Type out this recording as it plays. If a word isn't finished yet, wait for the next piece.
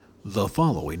The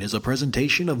following is a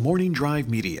presentation of Morning Drive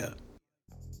Media.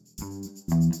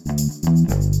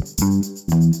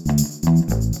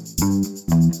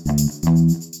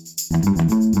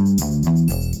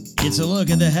 It's a look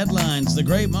at the headlines, the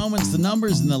great moments, the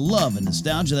numbers, and the love and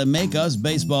nostalgia that make us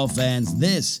baseball fans.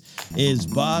 This is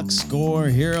Box Score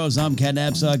Heroes. I'm Ken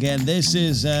Napzok, and this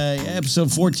is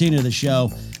episode 14 of the show,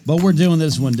 but we're doing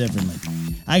this one differently.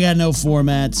 I got no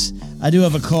formats. I do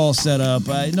have a call set up.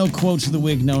 No quotes of the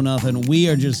week, no nothing. We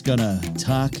are just going to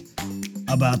talk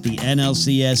about the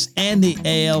NLCS and the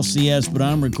ALCS, but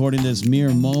I'm recording this mere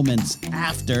moments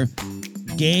after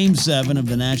Game 7 of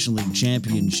the National League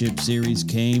Championship Series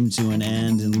came to an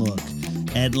end. And look,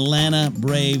 Atlanta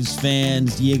Braves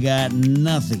fans, you got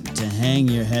nothing to hang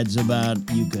your heads about.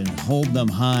 You can hold them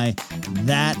high.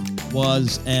 That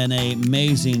was an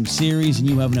amazing series, and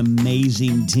you have an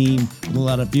amazing team with a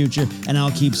lot of future, and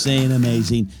I'll keep saying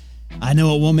amazing. I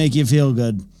know it won't make you feel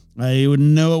good. I would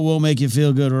know it won't make you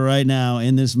feel good right now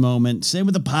in this moment. Same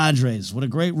with the Padres. What a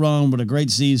great run. What a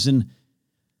great season.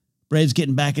 Braves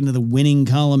getting back into the winning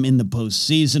column in the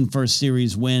postseason. First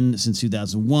series win since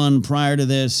 2001. Prior to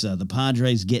this, the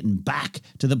Padres getting back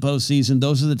to the postseason.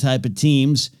 Those are the type of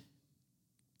teams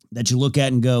that you look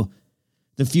at and go,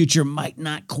 the future might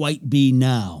not quite be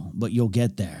now, but you'll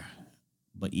get there.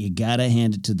 But you got to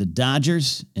hand it to the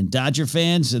Dodgers and Dodger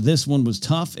fans. This one was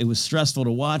tough. It was stressful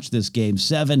to watch this Game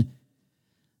 7.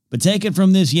 But take it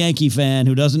from this Yankee fan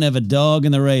who doesn't have a dog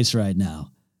in the race right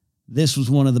now. This was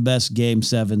one of the best Game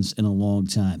 7s in a long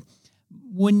time.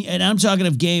 And I'm talking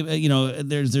of game,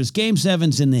 there's Game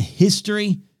 7s in the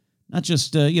history, not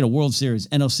just, World Series,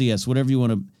 NLCS, whatever you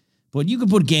want to. But you can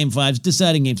put Game 5s,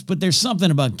 deciding games. But there's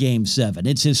something about Game 7.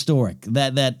 It's historic.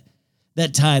 That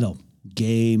title,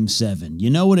 Game 7. You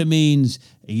know what it means.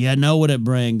 You know what it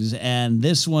brings. And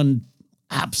this one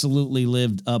absolutely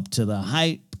lived up to the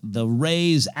hype. The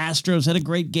Rays, Astros had a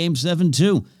great Game 7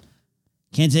 too.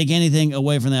 Can't take anything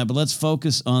away from that, but let's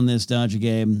focus on this Dodger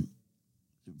game.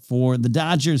 For the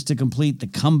Dodgers to complete the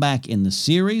comeback in the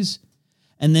series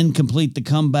and then complete the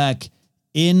comeback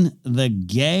in the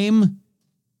game,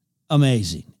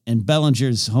 amazing. And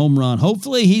Bellinger's home run,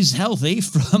 hopefully he's healthy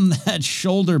from that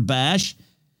shoulder bash,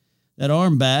 that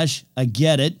arm bash. I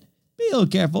get it. Be a little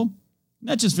careful,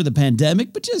 not just for the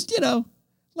pandemic, but just,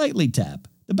 lightly tap.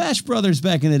 The Bash brothers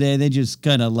back in the day, they just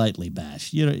kind of lightly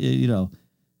bash,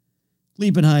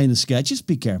 leaping high in the sky. Just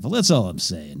be careful. That's all I'm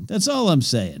saying.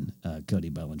 Cody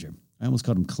Bellinger. I almost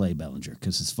called him Clay Bellinger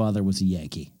because his father was a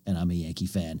Yankee, and I'm a Yankee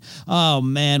fan. Oh,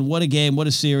 man, what a game. What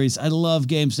a series. I love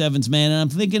Game 7s, man. And I'm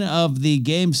thinking of the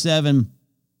Game 7s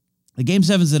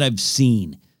that I've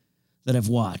seen, that I've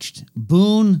watched.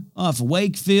 Boone off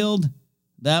Wakefield.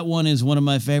 That one is one of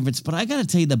my favorites. But I got to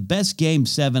tell you, the best Game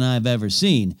 7 I've ever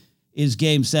seen is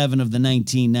Game 7 of the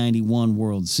 1991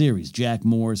 World Series. Jack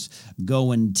Morse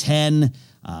going 10.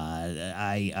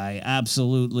 I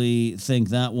absolutely think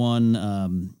that one,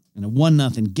 in a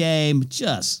 1-0 game,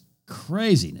 just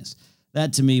craziness.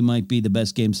 That, to me, might be the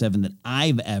best Game 7 that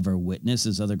I've ever witnessed.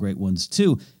 There's other great ones,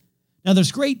 too. Now,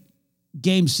 there's great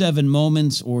Game 7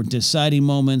 moments or deciding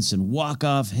moments and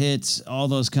walk-off hits, all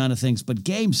those kind of things. But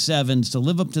Game 7s, to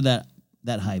live up to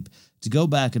that hype, to go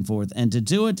back and forth and to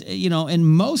do it, and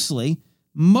mostly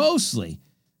in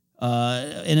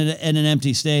an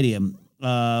empty stadium.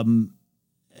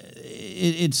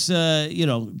 It's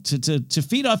to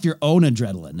feed off your own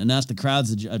adrenaline and not the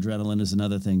crowd's adrenaline is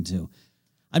another thing too.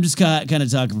 I'm just kind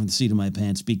of talking from the seat of my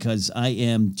pants because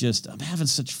I'm having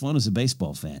such fun as a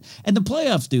baseball fan. And the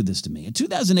playoffs do this to me. In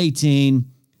 2018,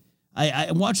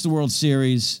 I watched the World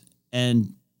Series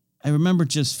and I remember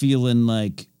just feeling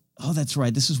like, oh, that's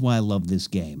right. This is why I love this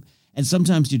game. And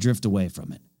sometimes you drift away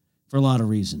from it for a lot of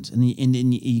reasons. And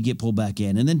you get pulled back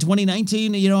in. And then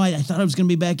 2019, I thought I was going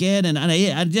to be back in. And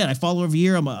I did. I follow every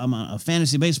year. I'm a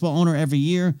fantasy baseball owner every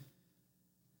year.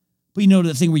 But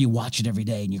the thing where you watch it every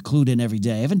day and you're clued in every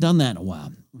day. I haven't done that in a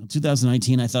while.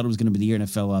 2019, I thought it was going to be the year and I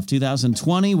fell off.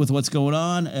 2020 with what's going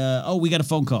on. We got a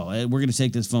phone call. We're going to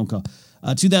take this phone call.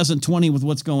 2020 with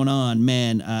what's going on,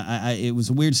 man, it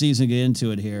was a weird season to get into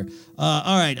it here.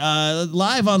 All right,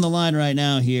 live on the line right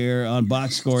now here on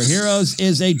Box Score Heroes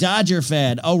is a Dodger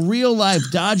fan, a real-life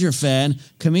Dodger fan,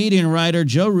 comedian, writer,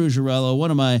 Joe Ruggiero, one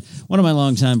of my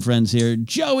longtime friends here.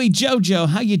 Jojo,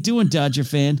 how you doing, Dodger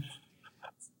fan?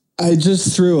 I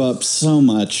just threw up so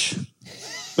much,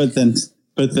 but then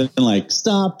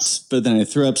stopped, but then I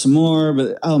threw up some more,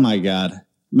 but oh my God.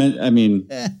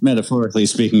 Metaphorically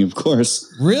speaking, of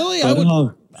course. Really?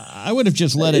 I would have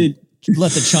just let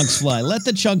the chunks fly. Let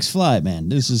the chunks fly, man.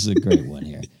 This is a great one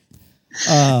here.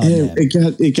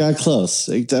 It got close.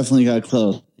 It definitely got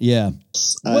close. Yeah.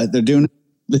 They're doing it.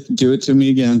 They do it to me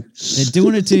again. They're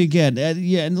doing it to you again.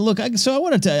 Yeah. And look, so I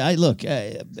want to tell you,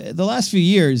 the last few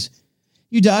years,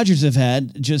 you Dodgers have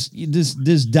had just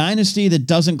this dynasty that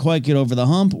doesn't quite get over the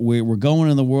hump. We're going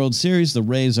in the World Series. The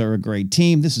Rays are a great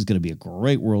team. This is going to be a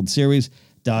great World Series.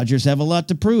 Dodgers have a lot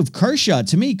to prove. Kershaw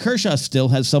still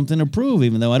has something to prove,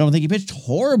 even though I don't think he pitched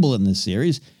horrible in this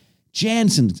series.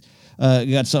 Jansen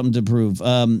got something to prove.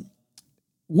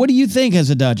 What do you think as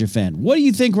a Dodger fan? What do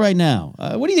you think right now?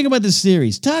 What do you think about this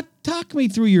series? Talk me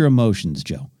through your emotions,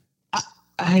 Joe.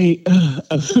 Part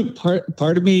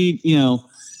of me,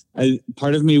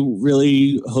 part of me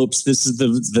really hopes this is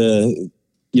the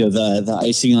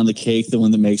icing on the cake, the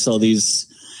one that makes all these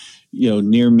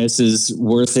near misses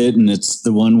worth it, and it's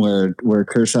the one where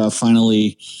Kershaw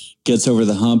finally gets over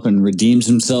the hump and redeems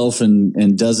himself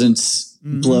and doesn't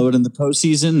blow it in the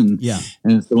postseason, and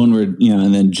it's the one where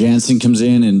and then Jansen comes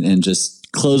in and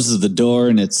just closes the door,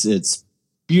 and it's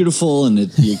beautiful, and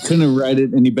you couldn't write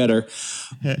it any better.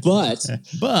 But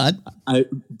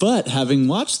having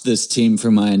watched this team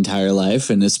for my entire life,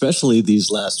 and especially these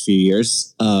last few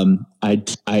years,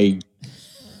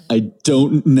 I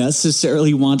don't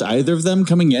necessarily want either of them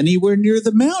coming anywhere near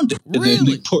the mound in an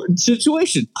important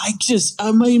situation.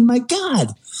 My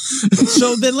God.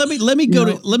 So then let me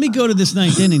go to this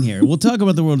ninth inning here. We'll talk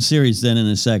about the World Series then in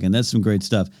a second. That's some great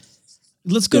stuff.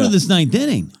 Let's go to this ninth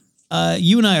inning.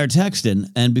 You and I are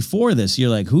texting, and before this, you're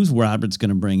like, "Who's Roberts going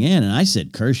to bring in?" And I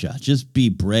said, "Kershaw. Just be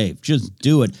brave. Just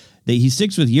do it." He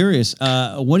sticks with Urias.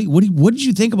 What did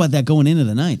you think about that going into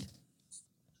the ninth?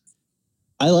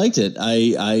 I liked it.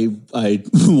 I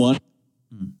wanted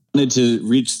to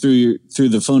reach through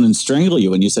the phone and strangle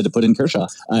you when you said to put in Kershaw.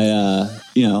 I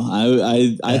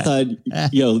thought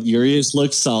Urias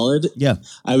looked solid. Yeah.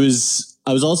 I was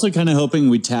also kind of hoping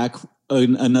we'd tack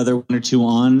another one or two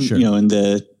on, in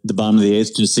the bottom of the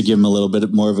eighth, just to give him a little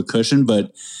bit more of a cushion.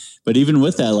 But even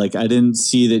with that, I didn't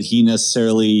see that he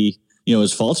necessarily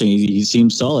was faltering. He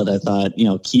seemed solid. I thought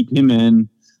keep him in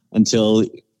until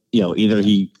either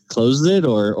he closes it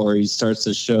or he starts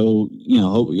to show,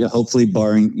 hopefully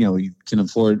barring, you can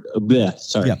afford a bit.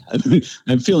 Sorry. Yeah.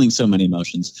 I'm feeling so many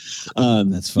emotions.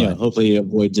 That's fine. Hopefully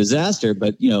avoid disaster,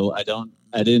 but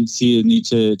I didn't see a need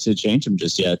to change him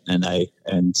just yet. And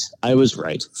I was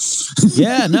right.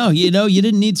 Yeah, no, you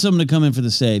didn't need someone to come in for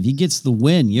the save. He gets the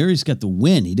win. Urias got the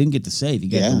win. He didn't get the save. He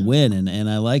got the win. And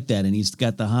I like that. And he's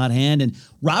got the hot hand, and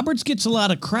Roberts gets a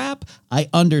lot of crap. I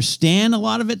understand a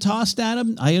lot of it tossed at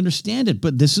him. I understand it,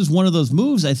 but this is one of those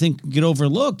moves I think get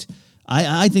overlooked.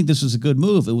 I think this was a good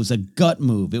move. It was a gut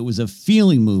move. It was a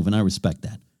feeling move. And I respect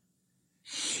that.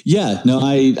 Yeah, no,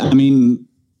 I mean,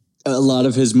 a lot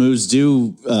of his moves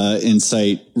do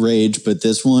incite rage, but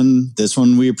this one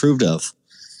we approved of.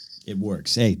 It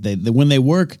works. Hey, when they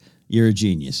work, you're a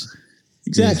genius.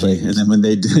 Exactly. And then when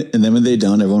they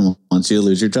don't, everyone wants you to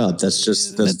lose your job. That's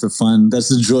the fun. That's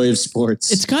the joy of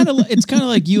sports. It's kind of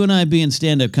like you and I being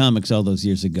stand-up comics all those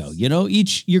years ago.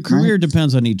 Your career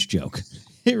depends on each joke.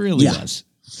 It really does.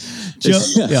 Joe,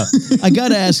 I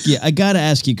gotta ask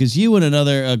you because you and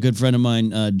another good friend of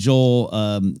mine, Joel,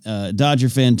 Dodger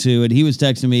fan too, and he was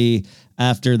texting me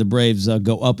after the Braves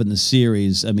go up in the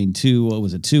series. I mean,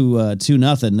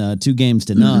 2-0, 2 games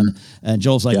to none. And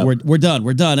Joel's like, we're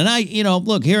done. And I,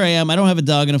 look, here I am. I don't have a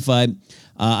dog in a fight.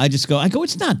 I go,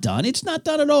 it's not done. It's not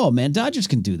done at all, man. Dodgers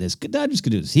can do this.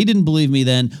 He didn't believe me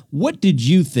then. What did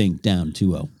you think down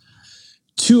 2-0?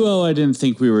 2-0, I didn't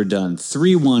think we were done.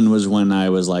 3-1 was when I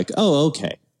was like, oh,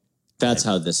 okay. That's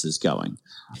how this is going.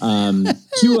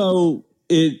 2-0,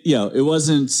 it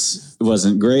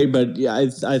wasn't great, but I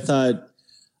thought,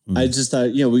 I just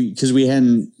thought, because we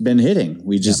hadn't been hitting.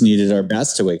 We just needed our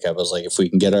bats to wake up. I was like, if we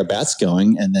can get our bats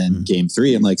going, and then game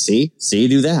 3, I'm like, see,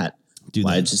 do that.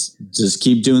 Why just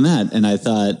keep doing that? And I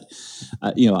thought,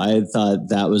 I thought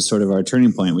that was sort of our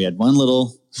turning point. We had one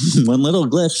little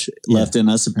glitch left in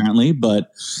us apparently,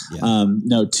 but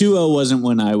no, 2-0 wasn't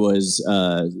when I was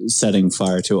setting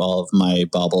fire to all of my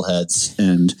bobbleheads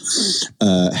and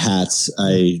hats.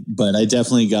 But I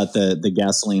definitely got the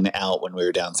gasoline out when we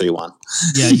were down 3-1.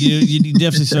 Yeah, you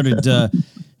definitely started.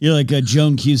 You're like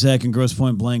Joan Cusack in Grosse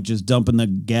Pointe Blank, just dumping the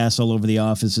gas all over the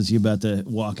office as you're about to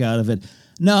walk out of it.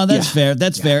 No, that's fair.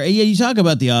 That's fair. Yeah, you talk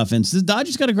about the offense. The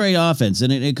Dodgers got a great offense,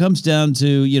 and it comes down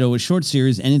to, a short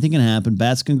series, anything can happen.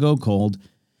 Bats can go cold.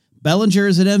 Bellinger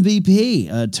is an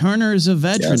MVP. Turner is a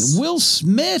veteran. Yes. Will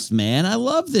Smith, man, I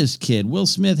love this kid. Will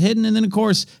Smith hitting, and then, of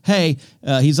course,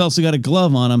 he's also got a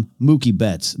glove on him, Mookie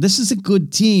Betts. This is a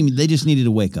good team. They just needed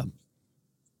to wake up.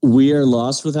 We are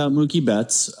lost without Mookie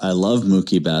Betts. I love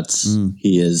Mookie Betts.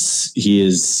 He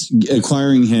is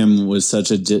acquiring him was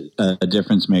such a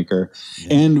difference maker.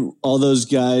 Yeah. And all those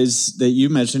guys that you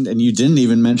mentioned, and you didn't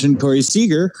even mention Corey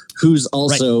Seager, who's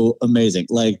also amazing.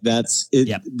 Like that's it.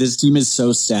 Yep. This team is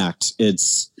so stacked.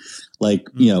 It's like,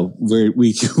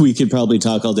 we could probably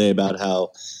talk all day about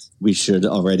how we should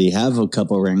already have a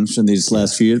couple rings from these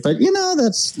last few years, but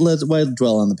let's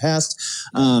dwell on the past.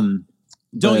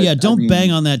 Don't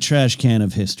bang on that trash can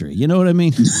of history. You know what I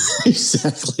mean?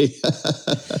 Exactly.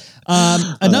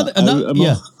 Another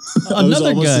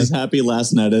guy. As happy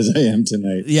last night as I am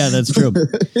tonight. Yeah, that's true.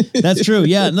 That's true.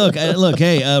 Yeah, look.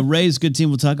 Hey, Ray's good team.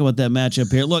 We'll talk about that matchup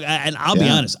here. Look, and I'll be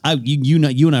honest.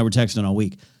 You and I were texting all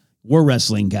week. We're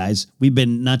wrestling guys. We've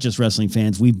been not just wrestling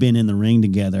fans. We've been in the ring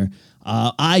together.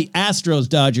 Astros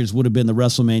Dodgers would have been the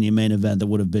WrestleMania main event that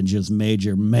would have been just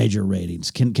major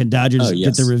ratings. Can Dodgers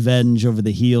get the revenge over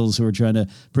the heels who are trying to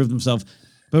prove themselves?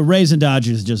 But Rays and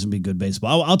Dodgers just be good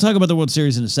baseball. I'll talk about the World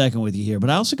Series in a second with you here,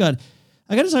 but I got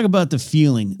to talk about the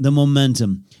feeling, the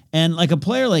momentum, and like a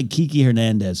player like Kiki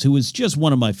Hernandez, who is just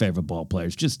one of my favorite ball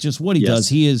players. Just what he does.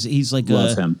 He's like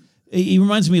love him. He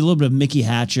reminds me a little bit of Mickey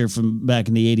Hatcher from back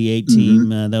in the '88 team.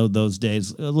 Those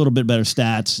days, a little bit better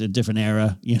stats, a different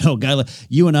era. Guy like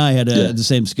you and I had the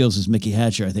same skills as Mickey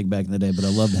Hatcher, I think, back in the day. But I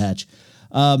loved Hatch.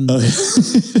 I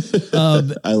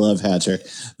love Hatcher.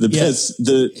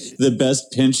 The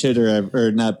best pinch hitter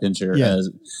or not pinch hitter,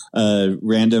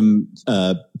 random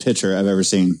pitcher I've ever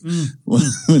seen.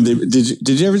 When did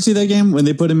you ever see that game when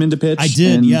they put him into pitch? I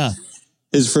did. Yeah.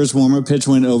 His first warm-up pitch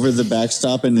went over the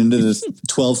backstop and into the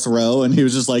 12th row, and he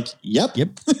was just like, yep.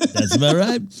 That's about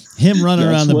right. Him running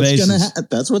around the bases.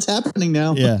 That's what's happening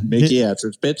now. Yeah. Mickey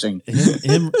Hatcher's pitching.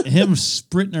 Him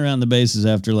sprinting around the bases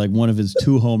after like one of his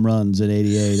 2 home runs at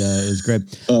 88 is great.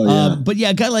 Oh, yeah. But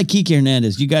yeah, a guy like Kiki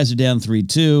Hernandez, you guys are down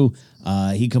 3-2.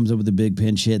 He comes up with a big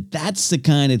pinch hit. That's the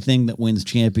kind of thing that wins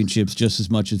championships just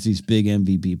as much as these big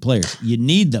MVP players. You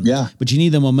need them, but you need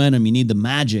the momentum. You need the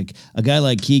magic. A guy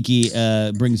like Kiki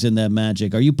brings in that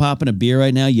magic. Are you popping a beer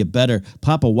right now? You better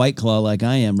pop a White Claw like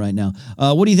I am right now.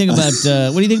 What do you think about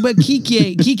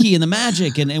Kiki and the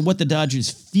magic and what the Dodgers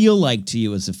feel like to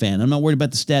you as a fan? I'm not worried about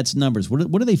the stats and numbers.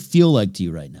 What do they feel like to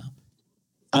you right now?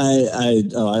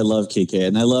 I love Kiki,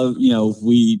 and I love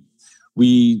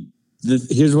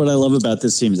here's what I love about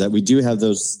this team is that we do have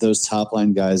those top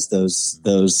line guys,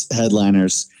 those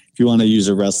headliners. If you want to use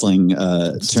a wrestling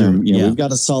term, we've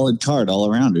got a solid card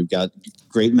all around. We've got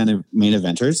great main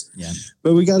eventers,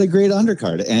 but we got a great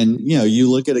undercard. And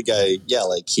you look at a guy,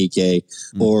 like Kike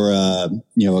or a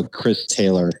Chris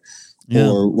Taylor.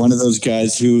 Or one of those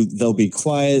guys who they'll be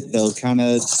quiet, they'll kind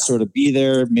of sort of be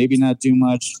there, maybe not do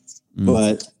much,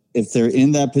 but if they're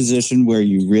in that position where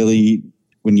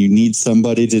when you need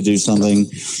somebody to do something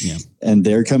and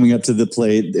they're coming up to the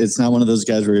plate, it's not one of those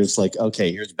guys where it's like,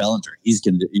 okay, here's Bellinger. He's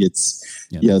going to,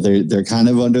 they're kind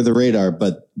of under the radar,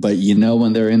 but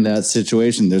when they're in that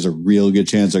situation, there's a real good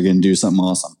chance they're going to do something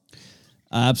awesome.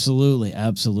 Absolutely.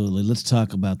 Let's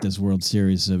talk about this World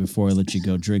Series before I let you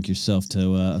go drink yourself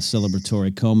to a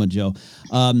celebratory coma, Joe.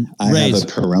 I have a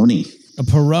Peroni. A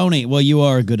Peroni. Well, you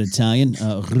are a good Italian.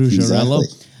 Rugerello.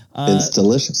 Exactly. It's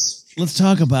delicious. Let's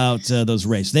talk about those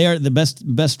Rays. They are the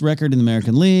best record in the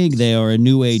American League. They are a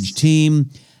new age team.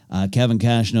 Kevin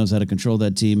Cash knows how to control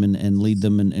that team and lead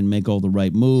them and make all the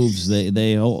right moves.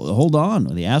 They hold on.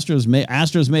 The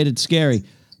Astros made it scary,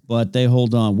 but they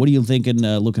hold on. What are you thinking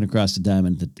looking across the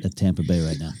diamond at Tampa Bay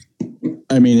right now?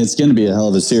 I mean, it's going to be a hell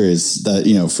of a series, that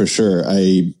for sure.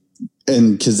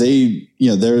 Because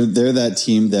they're that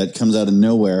team that comes out of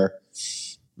nowhere.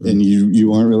 And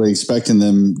you aren't really expecting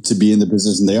them to be in the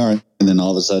position they are. And then all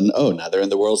of a sudden, now they're in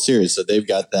the World Series. So they've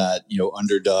got that,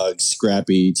 underdog,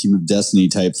 scrappy team of destiny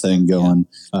type thing going,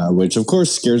 which of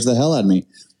course scares the hell out of me.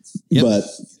 Yep. But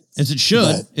as it should.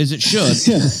 I think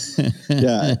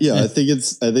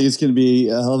it's going to be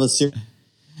a hell of a series.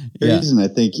 And I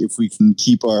think if we can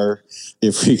keep our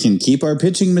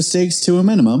pitching mistakes to a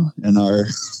minimum and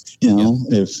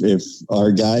if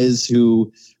our guys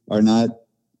who are not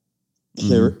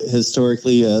they're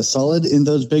historically solid in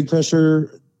those big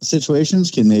pressure situations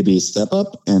can maybe step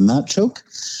up and not choke,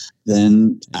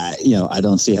 then I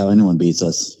don't see how anyone beats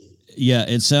us. Yeah,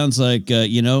 it sounds like,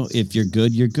 if you're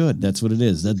good, you're good. That's what it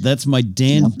is. That's my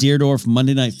Dan Deerdorf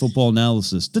Monday Night Football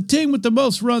analysis. The team with the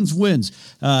most runs wins.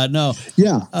 No.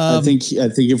 Yeah, I think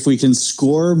if we can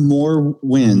score more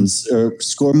wins or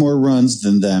score more runs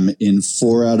than them in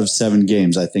 4 out of 7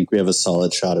 games, I think we have a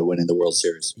solid shot at winning the World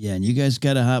Series. Yeah, and you guys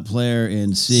got a hot player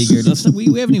in Seager.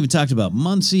 We haven't even talked about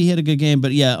Muncy. He had a good game.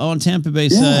 But, yeah, on Tampa Bay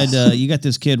side, you got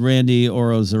this kid, Randy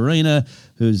Orozarena,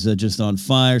 who's just on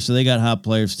fire. So they got hot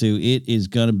players, too. It is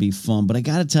going to be fun. But I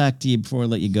got to talk to you before I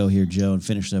let you go here, Joe, and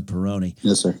finish that Peroni.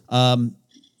 Yes, sir.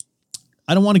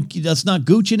 I don't want to. Let's not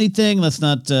gooch anything. Let's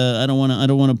not. I don't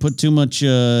want to put too much.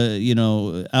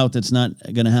 Out that's not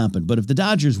going to happen. But if the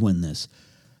Dodgers win this,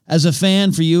 as a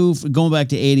fan for you, going back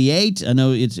to '88, I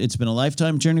know it's been a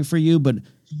lifetime journey for you. But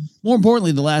more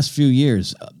importantly, the last few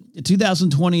years,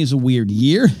 2020 is a weird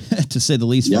year to say the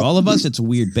least for all of us. It's a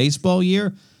weird baseball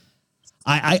year.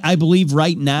 I believe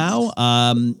right now,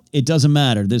 it doesn't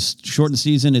matter. This shortened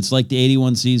season, it's like the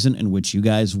 81 season in which you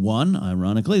guys won,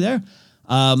 ironically, there.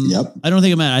 I don't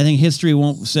think it matters. I think history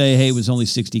won't say, hey, it was only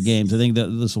 60 games. I think that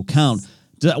this will count.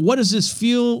 What does this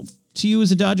feel to you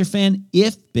as a Dodger fan?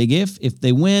 If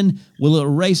they win, will it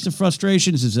erase the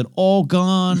frustrations? Is it all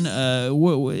gone?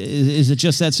 Is it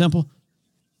just that simple?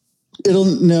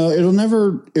 It'll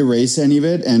never erase any of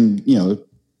it. And,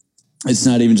 it's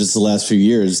not even just the last few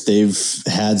years. They've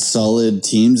had solid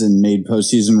teams and made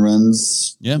postseason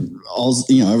runs. Yeah,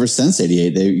 ever since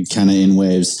 '88, they kind of in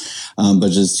waves, but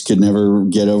just could never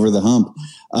get over the hump.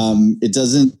 It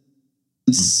doesn't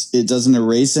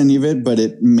erase any of it, but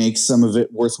it makes some of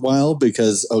it worthwhile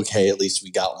because at least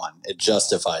we got one. It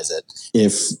justifies it.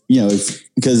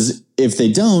 Because if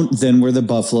they don't, then we're the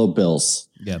Buffalo Bills.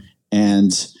 Yeah,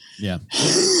 and. Yeah.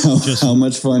 How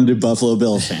much fun do Buffalo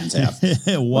Bills fans have?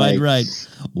 Wide right.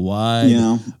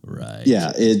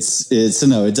 Yeah, it's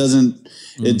no, it doesn't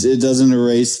it doesn't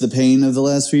erase the pain of the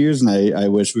last few years. And I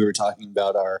wish we were talking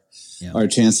about our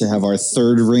chance to have our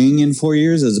 3rd ring in 4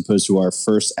 years as opposed to our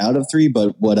first out of 3,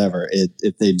 but whatever.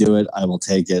 If they do it, I will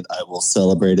take it. I will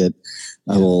celebrate it.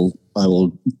 I will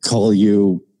call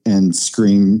you and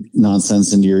scream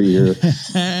nonsense into your ear.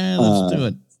 Let's do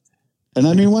it. And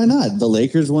I mean, why not? The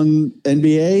Lakers won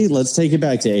NBA. Let's take it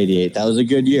back to '88. That was a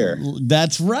good year.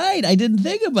 That's right. I didn't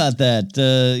think about that.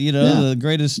 The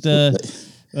greatest.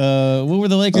 What were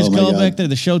the Lakers called back there?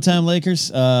 The Showtime Lakers.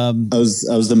 I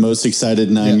was the most excited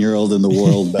 9-year-old in the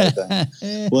world back then.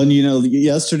 Well,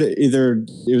 yesterday, either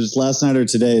it was last night or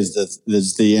today,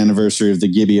 is the anniversary of the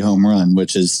Gibby home run,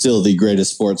 which is still the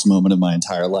greatest sports moment of my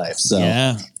entire life. So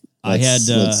yeah.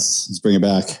 Let's bring it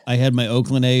back. I had my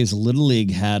Oakland A's Little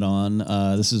League hat on.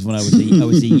 This is when I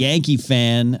was a Yankee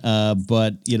fan.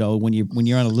 But when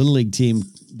you're on a Little League team,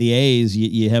 the A's,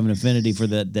 you have an affinity for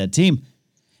that team.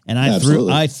 And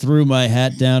I threw my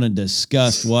hat down in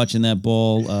disgust watching that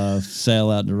ball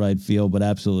sail out into right field. But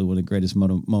absolutely one of the greatest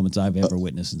moments I've ever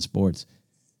witnessed in sports.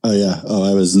 Oh yeah. Oh,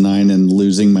 I was 9 and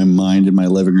losing my mind in my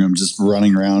living room, just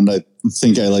running around. I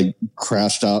think I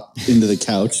crashed out into the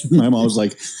couch. My mom was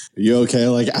like, "Are you okay?"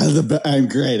 I'm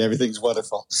great. Everything's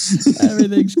wonderful.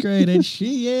 Everything's great. And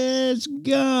she is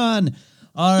gone.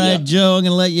 All right, Joe, I'm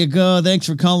going to let you go. Thanks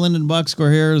for calling in Box Score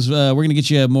Heroes. We're going to get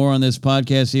you more on this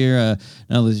podcast here.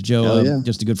 Now, this is Joe,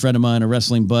 just a good friend of mine, a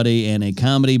wrestling buddy and a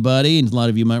comedy buddy. And a lot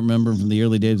of you might remember him from the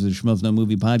early days of the Schmoes No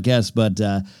Movie podcast, but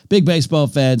big baseball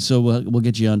fan, so we'll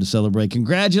get you on to celebrate.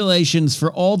 Congratulations for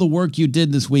all the work you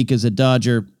did this week as a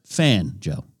Dodger fan,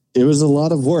 Joe. It was a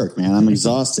lot of work, man. I'm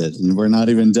exhausted, and we're not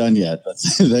even done yet. But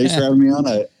thanks for having me on.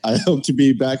 I hope to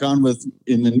be back on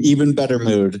in an even better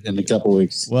mood in a couple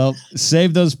weeks. Well,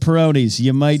 save those Peronis.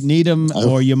 You might need them,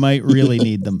 or you might really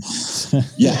need them.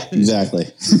 Yeah, exactly.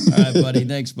 All right, buddy.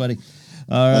 Thanks, buddy.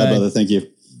 All right, brother. Thank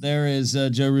you. There is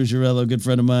Joe Ruggiero, a good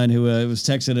friend of mine, who was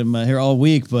texting him here all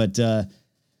week, but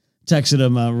texted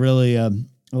him really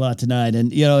a lot tonight.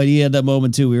 And, he had that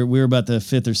moment, too. We were about the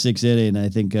 5th or 6th inning, and I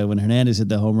think when Hernandez hit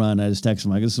the home run, I just texted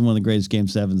him, this is one of the greatest Game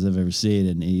 7s I've ever seen.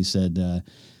 And he said,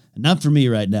 not for me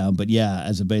right now, but yeah,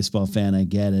 as a baseball fan, I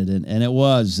get it. And it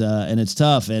was, and it's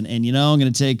tough. And I'm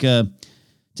going to take a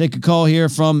call here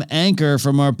from Anchor,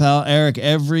 from our pal Eric.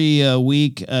 Every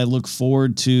week, I look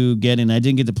forward to I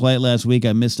didn't get to play it last week.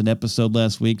 I missed an episode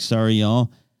last week. Sorry,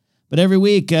 y'all. But every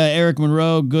week, Eric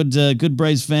Monroe, good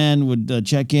Braves fan, would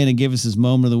check in and give us his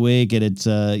moment of the week. And it's,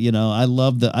 I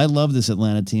love this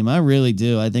Atlanta team. I really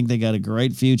do. I think they got a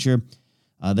great future.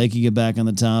 They could get back on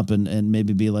the top and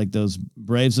maybe be like those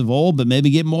Braves of old, but maybe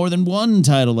get more than one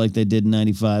title like they did in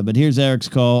 '95. But here's Eric's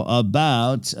call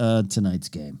about tonight's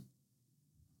game.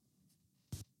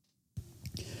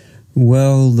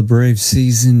 Well, the Braves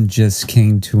season just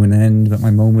came to an end, but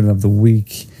my moment of the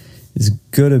week is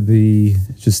going to be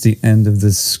just the end of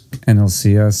this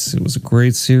NLCS. It was a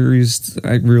great series.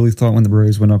 I really thought when the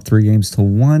Braves went up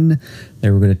 3-1,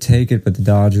 they were going to take it, but the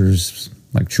Dodgers,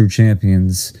 like true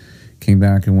champions, came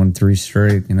back and won 3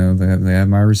 straight. They have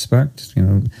my respect,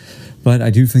 But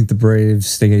I do think the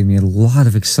Braves, they gave me a lot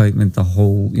of excitement the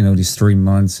whole, these 3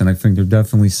 months, and I think they're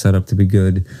definitely set up to be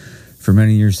good for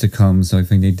many years to come. So I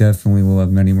think they definitely will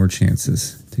have many more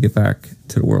chances to get back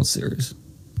to the World Series.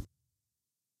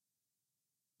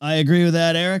 I agree with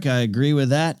that, Eric. I agree with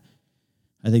that.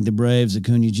 I think the Braves,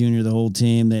 Acuna Jr., the whole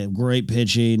team, they have great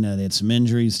pitching. They had some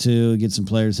injuries, too. Get some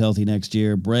players healthy next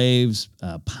year. Braves,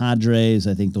 Padres,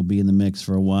 I think they'll be in the mix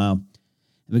for a while.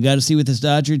 We got to see with this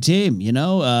Dodger team.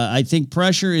 I think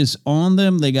pressure is on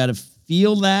them. They got to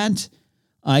feel that.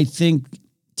 I think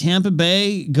Tampa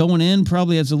Bay going in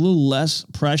probably has a little less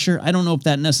pressure. I don't know if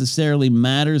that necessarily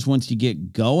matters once you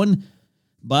get going.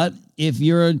 But if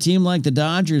you're a team like the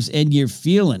Dodgers and you're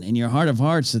feeling in your heart of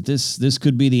hearts that this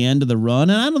could be the end of the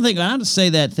run, and I don't say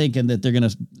that thinking that they're going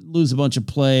to lose a bunch of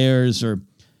players or,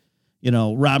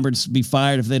 Roberts be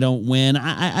fired if they don't win.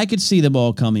 I could see them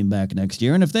all coming back next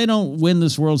year. And if they don't win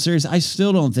this World Series, I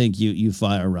still don't think you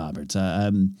fire Roberts.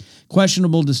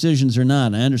 Questionable decisions or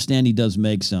not, I understand he does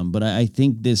make some, but I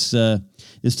think this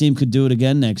team could do it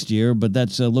again next year. But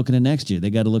that's looking at next year. They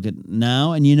got to look at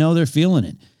now, and they're feeling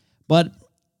it. But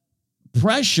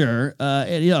pressure,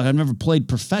 I've never played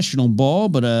professional ball,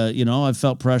 but, I've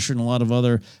felt pressure in a lot of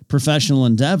other professional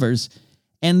endeavors.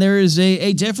 And there is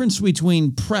a difference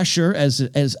between pressure as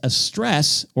a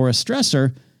stress or a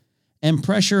stressor and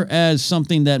pressure as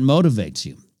something that motivates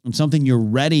you and something you're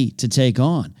ready to take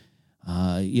on.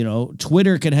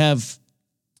 Twitter could have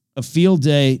a field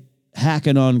day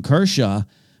hacking on Kershaw,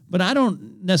 but I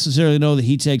don't necessarily know that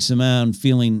he takes him out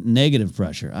feeling negative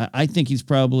pressure. I think he's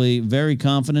probably very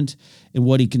confident in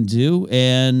what he can do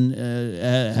and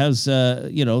has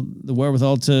the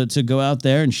wherewithal to go out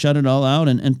there and shut it all out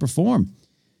and perform.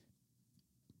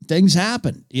 Things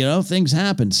happen, things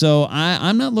happen. So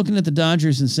I'm not looking at the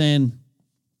Dodgers and saying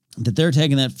that they're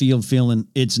taking that field feeling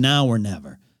it's now or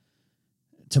never.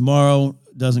 Tomorrow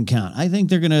doesn't count. I think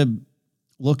they're going to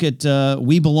look at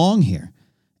we belong here.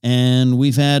 And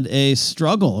we've had a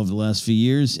struggle over the last few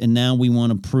years, and now we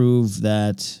want to prove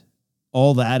that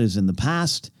all that is in the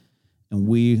past, and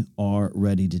we are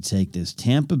ready to take this.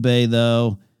 Tampa Bay,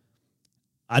 though,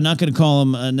 I'm not going to call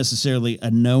them necessarily a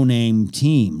no-name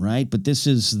team, right? But this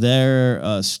is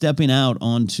their stepping out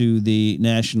onto the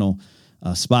national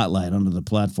spotlight, onto the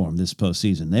platform this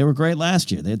postseason. They were great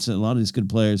last year. They had a lot of these good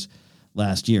players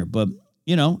last year. But,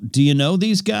 do you know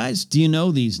these guys? Do you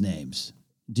know these names?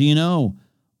 Do you know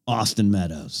Austin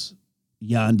Meadows,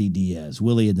 Yandy Diaz,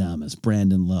 Willy Adames,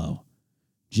 Brandon Lowe,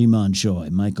 Ji-Man Choi,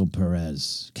 Michael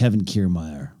Perez, Kevin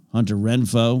Kiermaier, Hunter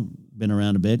Renfroe, been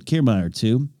around a bit, Kiermaier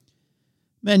too.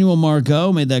 Manuel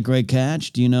Margot made that great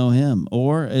catch. Do you know him?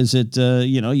 Or is it,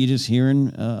 you just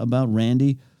hearing about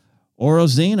Randy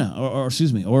Orozarena,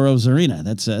 Orozarena.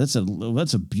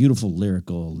 That's a beautiful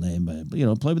lyrical name.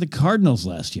 Played with the Cardinals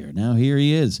last year. Now here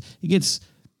he is. He gets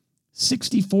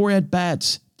 64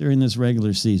 at-bats during this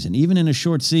regular season, even in a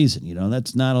short season.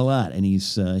 That's not a lot. And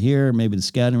he's here. Maybe the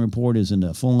scouting report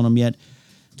isn't full on him yet.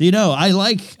 I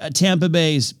like Tampa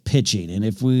Bay's pitching. And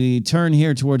if we turn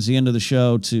here towards the end of the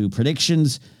show to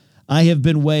predictions, I have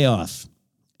been way off.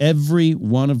 Every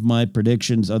one of my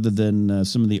predictions, other than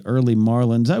some of the early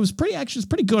Marlins, I was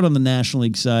pretty good on the National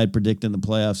League side predicting the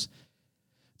playoffs.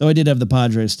 Though I did have the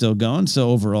Padres still going. So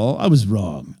overall, I was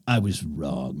wrong.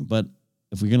 But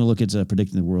if we're going to look at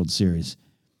predicting the World Series,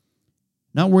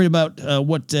 not worried about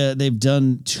what they've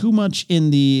done too much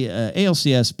in the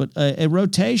ALCS, but a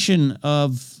rotation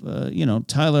of,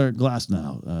 Tyler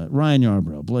Glasnow, Ryan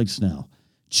Yarbrough, Blake Snell,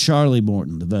 Charlie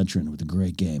Morton, the veteran with a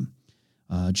great game,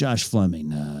 Josh Fleming.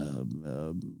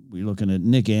 We're looking at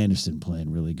Nick Anderson playing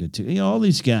really good too. All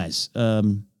these guys.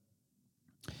 That's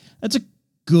a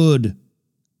good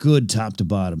top to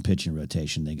bottom pitching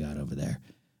rotation they got over there.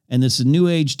 And this is a new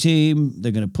age team.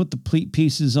 They're going to put the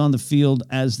pieces on the field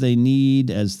as they need,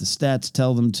 as the stats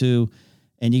tell them to.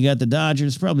 And you got the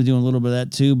Dodgers probably doing a little bit of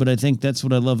that too. But I think that's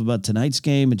what I love about tonight's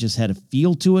game. It just had a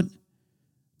feel to it.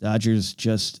 Dodgers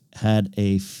just had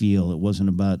a feel. It wasn't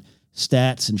about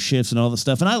stats and shifts and all the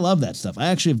stuff. And I love that stuff. I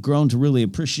actually have grown to really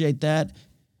appreciate that.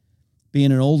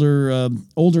 Being an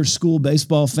older school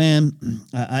baseball fan,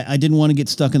 I didn't want to get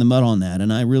stuck in the mud on that.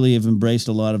 And I really have embraced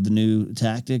a lot of the new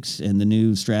tactics and the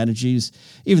new strategies,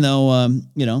 even though,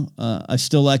 I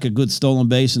still like a good stolen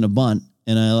base and a bunt,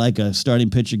 and I like a starting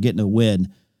pitcher getting a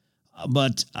win.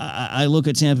 But I look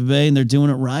at Tampa Bay, and they're doing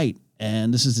it right.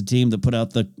 And this is the team that put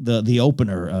out the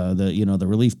opener, the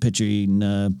relief pitching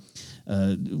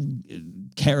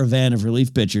caravan of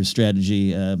relief pitchers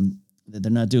strategy.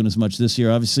 They're not doing as much this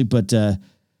year, obviously, but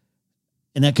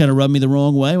and that kind of rubbed me the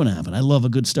wrong way when it happened. I love a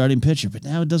good starting pitcher, but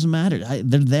now it doesn't matter.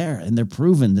 They're there, and they're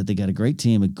proven that they got a great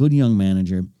team, a good young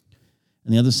manager.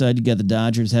 On the other side, you got the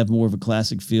Dodgers, have more of a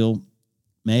classic feel.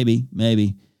 Maybe.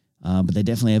 But they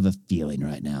definitely have a feeling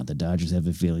right now. The Dodgers have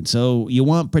a feeling. So you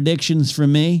want predictions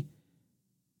from me?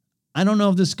 I don't know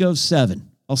if this goes 7.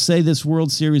 I'll say this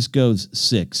World Series goes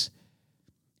 6.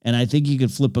 And I think you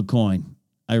could flip a coin.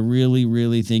 I really,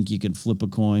 really think you can flip a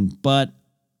coin. But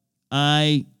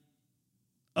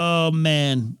oh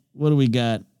man, what do we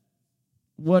got?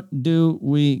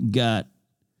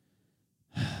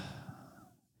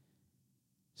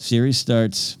 Series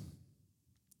starts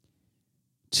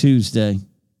Tuesday.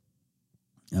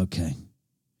 Okay.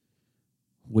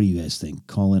 What do you guys think?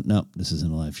 Call in. No, this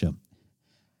isn't a live show.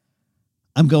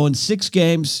 I'm going 6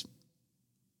 games,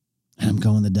 and I'm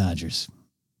going the Dodgers.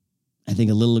 I think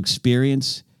a little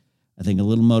experience. I think a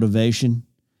little motivation.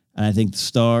 And I think the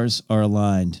stars are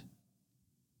aligned.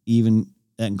 Even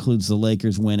that includes the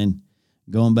Lakers winning,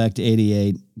 going back to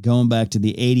 88, going back to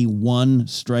the 81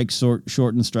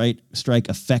 shortened strike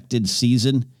affected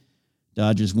season.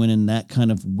 Dodgers winning that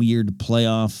kind of weird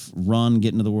playoff run,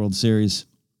 getting to the World Series.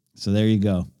 So there you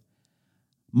go.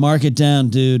 Mark it down,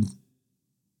 dude.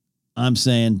 I'm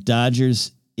saying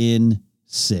Dodgers in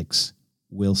 6.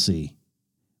 We'll see.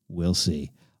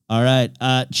 All right.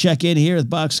 Check in here with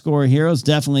Box Score Heroes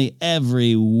definitely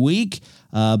every week.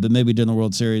 But maybe during the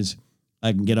World Series,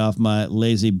 I can get off my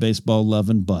lazy baseball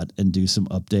loving butt and do some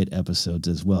update episodes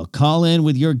as well. Call in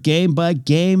with your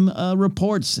game-by-game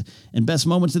reports and best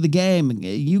moments of the game.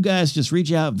 You guys just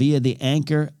reach out via the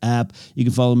Anchor app. You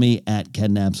can follow me at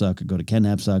Ken Napzok or go to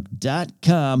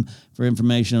kennapzok.com for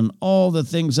information on all the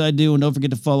things I do. And don't forget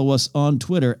to follow us on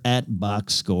Twitter at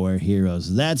Box Score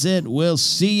Heroes. That's it. We'll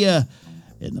see you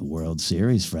in the World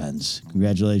Series, friends.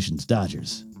 Congratulations,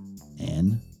 Dodgers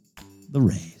and the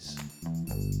Rays.